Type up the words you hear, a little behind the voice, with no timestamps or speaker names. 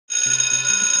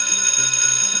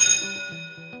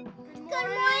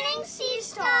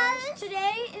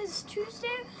Tuesday,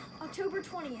 October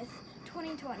 20th,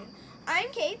 2020. I'm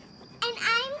Kate. And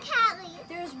I'm Callie.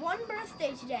 There's one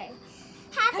birthday today.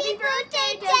 Happy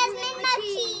birthday, Desmond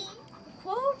McKee. The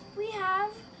quote we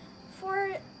have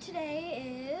for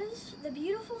today is, "The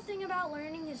beautiful thing about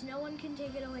learning is no one can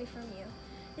take it away from you."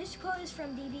 This quote is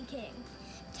from B.B. King.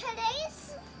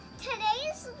 Today's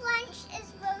lunch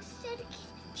is roasted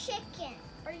chicken.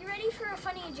 Are you ready for a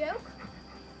funny joke?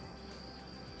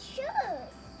 Sure.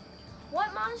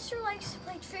 What monster likes to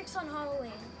play tricks on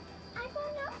Halloween? I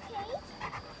don't know, Kate.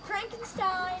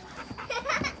 Frankenstein.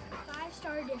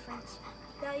 5-star difference.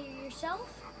 Value yourself,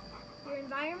 your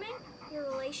environment,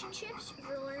 your relationships,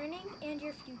 your learning, and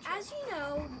your future. As you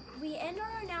know, we end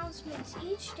our announcements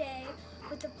each day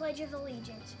with the Pledge of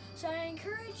Allegiance. So I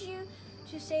encourage you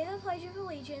to say the Pledge of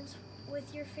Allegiance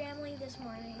with your family this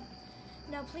morning.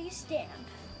 Now please stand.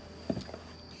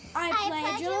 I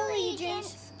pledge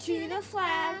allegiance to the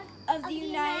flag of the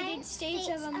United States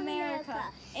of America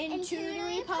and to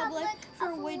the republic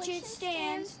for which it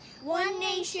stands, one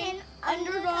nation,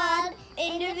 under God,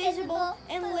 indivisible,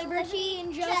 and liberty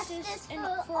and justice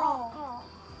for all.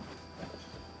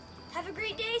 Have a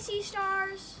great day, Sea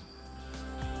Stars.